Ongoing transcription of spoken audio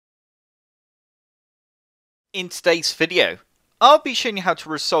In today's video, I'll be showing you how to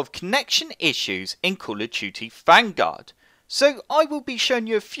resolve connection issues in Call of Duty Vanguard. So I will be showing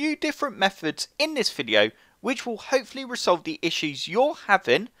you a few different methods in this video which will hopefully resolve the issues you're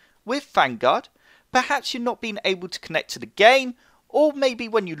having with Vanguard. Perhaps you're not being able to connect to the game, or maybe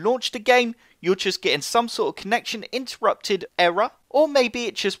when you launch the game you're just getting some sort of connection interrupted error, or maybe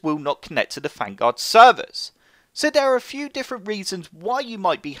it just will not connect to the Vanguard servers. So there are a few different reasons why you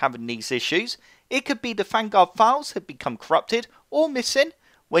might be having these issues. It could be the Vanguard files have become corrupted or missing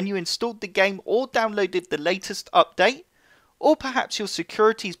when you installed the game or downloaded the latest update, or perhaps your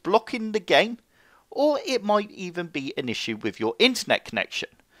security is blocking the game, or it might even be an issue with your internet connection.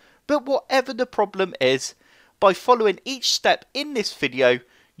 But whatever the problem is, by following each step in this video,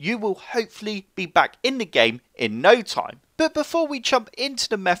 you will hopefully be back in the game in no time. But before we jump into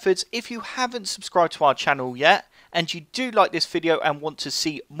the methods, if you haven't subscribed to our channel yet, and you do like this video and want to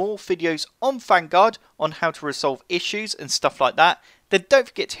see more videos on Vanguard on how to resolve issues and stuff like that, then don't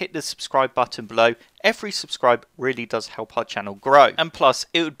forget to hit the subscribe button below. Every subscribe really does help our channel grow. And plus,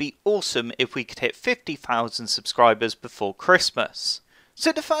 it would be awesome if we could hit 50,000 subscribers before Christmas.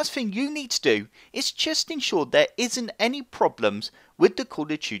 So the first thing you need to do is just ensure there isn't any problems with the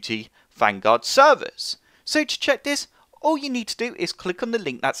Call of Duty Vanguard servers. So to check this, all you need to do is click on the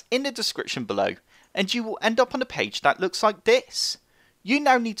link that's in the description below, and you will end up on a page that looks like this. You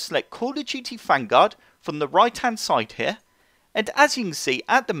now need to select Call of Duty Vanguard from the right hand side here, and as you can see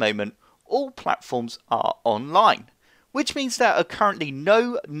at the moment all platforms are online, which means there are currently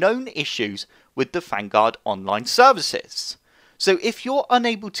no known issues with the Vanguard online services. So if you're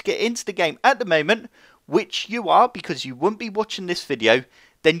unable to get into the game at the moment, which you are because you wouldn't be watching this video,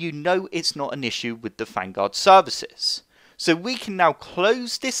 then you know it's not an issue with the Vanguard services. So we can now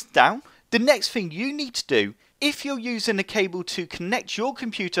close this down. The next thing you need to do, if you're using a cable to connect your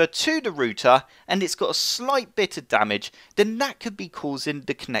computer to the router and it's got a slight bit of damage, then that could be causing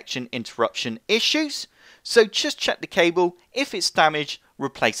the connection interruption issues. So just check the cable. If it's damaged,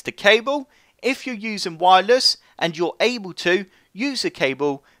 replace the cable. If you're using wireless and you're able to, use a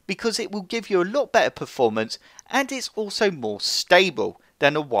cable because it will give you a lot better performance and it's also more stable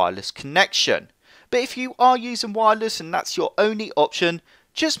than a wireless connection. But if you are using wireless and that's your only option,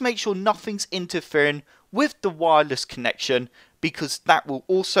 just make sure nothing's interfering with the wireless connection, because that will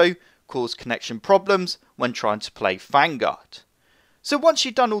also cause connection problems when trying to play Vanguard. So once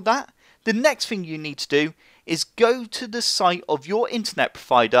you've done all that, the next thing you need to do is go to the site of your internet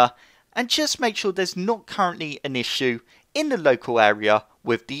provider and just make sure there's not currently an issue in the local area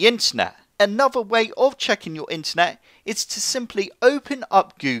with the internet. Another way of checking your internet is to simply open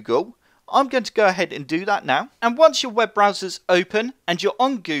up Google. I'm going to go ahead and do that now. And once your web browser's open and you're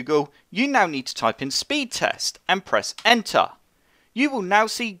on Google, you now need to type in speed test and press enter. You will now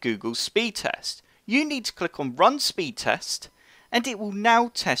see Google's speed test. You need to click on run speed test and it will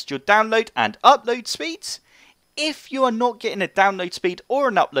now test your download and upload speeds. If you are not getting a download speed or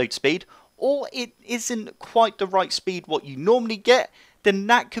an upload speed, or it isn't quite the right speed what you normally get, then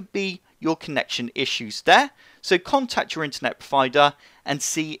that could be your connection issues there. So contact your internet provider and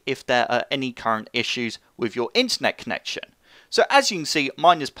see if there are any current issues with your internet connection. So as you can see,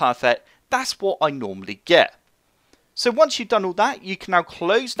 mine is perfect. That's what I normally get. So once you've done all that, you can now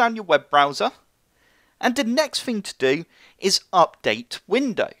close down your web browser. And the next thing to do is update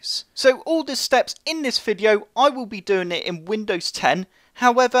Windows. So all the steps in this video, I will be doing it in Windows 10.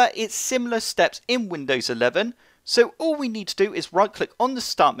 However, it's similar steps in Windows 11. So all we need to do is right click on the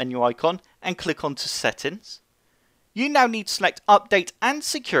start menu icon and click onto settings. You now need to select update and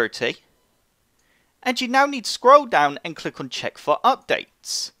security. And you now need to scroll down and click on check for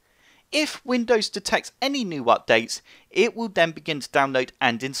updates. If Windows detects any new updates, it will then begin to download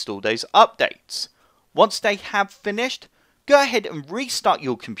and install those updates. Once they have finished, go ahead and restart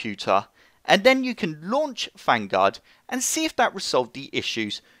your computer, and then you can launch Vanguard and see if that resolved the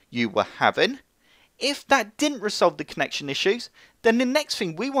issues you were having. If that didn't resolve the connection issues, then the next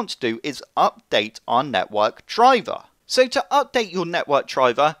thing we want to do is update our network driver. So to update your network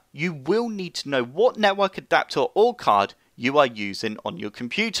driver, you will need to know what network adapter or card you are using on your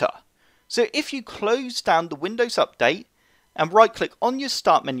computer. So if you close down the Windows Update and right click on your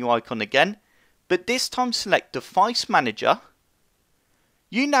start menu icon again, but this time select Device Manager,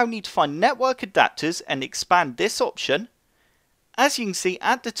 you now need to find network adapters and expand this option. As you can see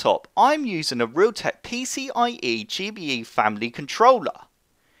at the top, I'm using a Realtek PCIe GBE family controller.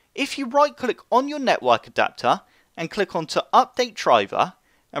 If you right click on your network adapter and click onto Update Driver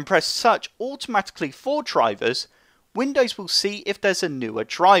and press search automatically for drivers, Windows will see if there's a newer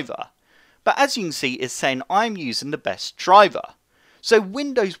driver. But as you can see, it's saying I'm using the best driver. So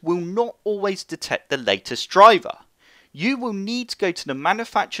Windows will not always detect the latest driver. You will need to go to the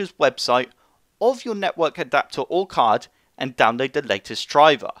manufacturer's website of your network adapter or card and download the latest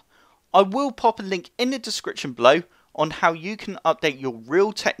driver. I will pop a link in the description below on how you can update your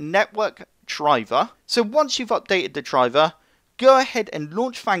Realtek network driver. So once you've updated the driver, go ahead and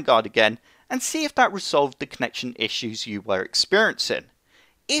launch Vanguard again and see if that resolved the connection issues you were experiencing.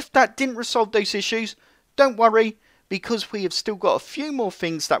 If that didn't resolve those issues, don't worry, because we have still got a few more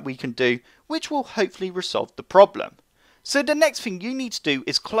things that we can do which will hopefully resolve the problem. So the next thing you need to do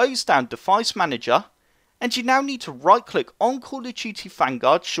is close down Device Manager, and you now need to right click on Call of Duty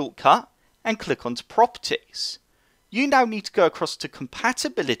Vanguard shortcut and click onto Properties. You now need to go across to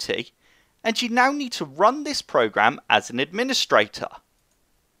Compatibility, and you now need to run this program as an administrator.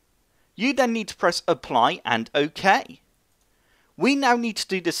 You then need to press Apply and OK. We now need to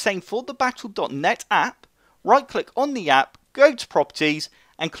do the same for the Battle.net app. Right click on the app, go to Properties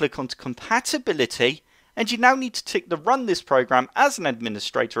and click onto Compatibility, and you now need to tick the Run this program as an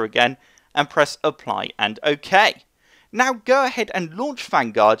administrator again and press Apply and OK. Now go ahead and launch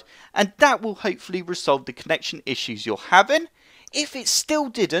Vanguard, and that will hopefully resolve the connection issues you're having. If it still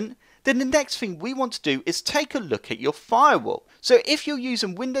didn't, then the next thing we want to do is take a look at your firewall. So if you're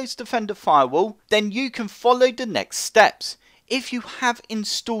using Windows Defender Firewall, then you can follow the next steps. If you have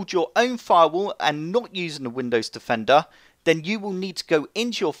installed your own firewall and not using the Windows Defender, then you will need to go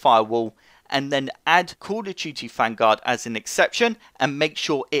into your firewall and then add Call of Duty Vanguard as an exception and make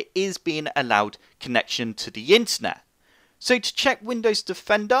sure it is being allowed connection to the internet. So to check Windows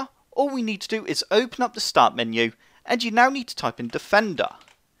Defender, all we need to do is open up the Start menu, and you now need to type in Defender.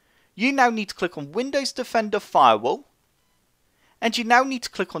 You now need to click on Windows Defender Firewall, and you now need to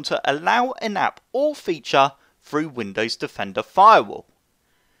click on to Allow an app or feature through Windows Defender Firewall.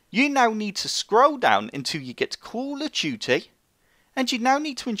 You now need to scroll down until you get to Call of Duty, and you now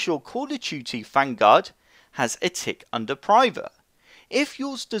need to ensure Call of Duty Vanguard has a tick under Private. If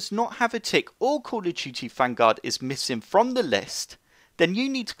yours does not have a tick or Call of Duty Vanguard is missing from the list, then you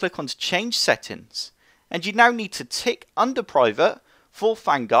need to click on to Change Settings, and you now need to tick under Private for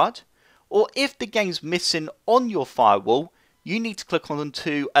Vanguard, or if the game's missing on your firewall, you need to click on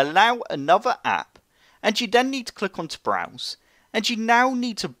to Allow another app, and you then need to click on to Browse, and you now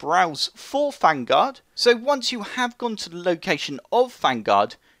need to browse for Vanguard. So once you have gone to the location of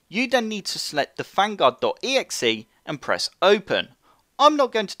Vanguard, you then need to select the Vanguard.exe and press Open. I'm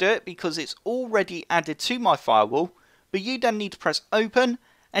not going to do it because it's already added to my firewall, but you then need to press Open,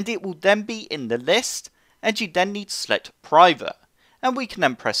 and it will then be in the list, and you then need to select Private, and we can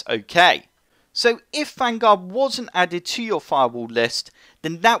then press OK. So if Vanguard wasn't added to your firewall list,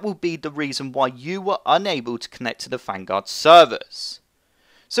 then that will be the reason why you were unable to connect to the Vanguard servers.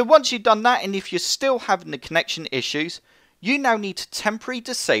 So once you've done that, and if you're still having the connection issues, you now need to temporarily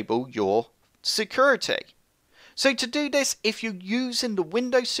disable your security. So to do this, if you're using the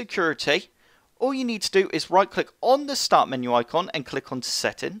Windows security, all you need to do is right click on the Start menu icon and click on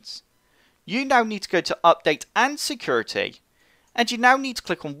Settings. You now need to go to Update and Security, and you now need to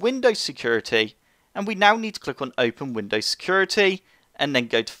click on Windows Security, and we now need to click on Open Windows Security, and then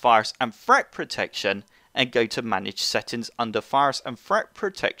go to Virus and Threat Protection, and go to Manage Settings under Virus and Threat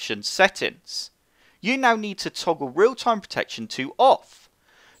Protection Settings. You now need to toggle Real-Time Protection to off.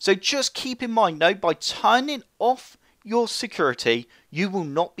 So just keep in mind though, by turning off your security, you will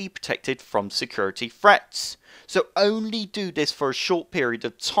not be protected from security threats. So only do this for a short period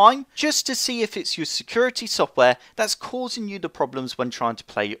of time, just to see if it's your security software that's causing you the problems when trying to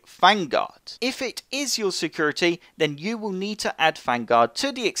play Vanguard. If it is your security, then you will need to add Vanguard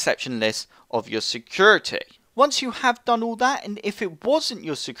to the exception list of your security. Once you have done all that, and if it wasn't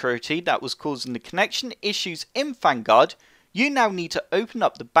your security that was causing the connection issues in Vanguard, you now need to open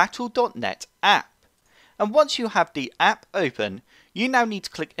up the Battle.net app. And once you have the app open, you now need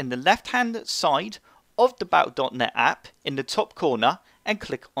to click in the left hand side of the Battle.net app in the top corner and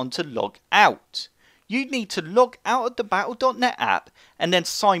click onto Log Out. You need to log out of the Battle.net app and then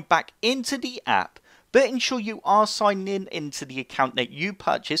sign back into the app, but ensure you are signing into the account that you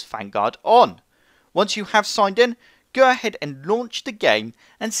purchased Vanguard on. Once you have signed in, go ahead and launch the game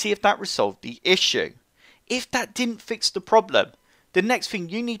and see if that resolved the issue. If that didn't fix the problem, the next thing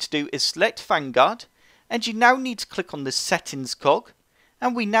you need to do is select Vanguard, and you now need to click on the Settings cog,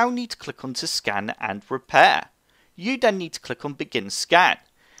 and we now need to click on to Scan and Repair. You then need to click on Begin Scan,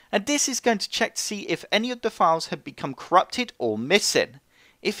 and this is going to check to see if any of the files have become corrupted or missing.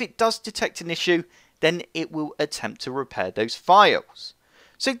 If it does detect an issue, then it will attempt to repair those files.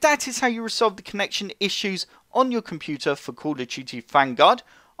 So that is how you resolve the connection issues on your computer for Call of Duty Vanguard.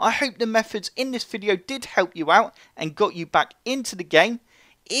 I hope the methods in this video did help you out and got you back into the game.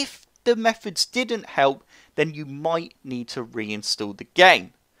 If the methods didn't help, then you might need to reinstall the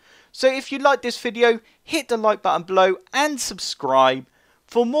game. So if you like this video, hit the like button below and subscribe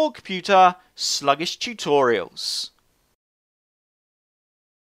for more computer sluggish tutorials.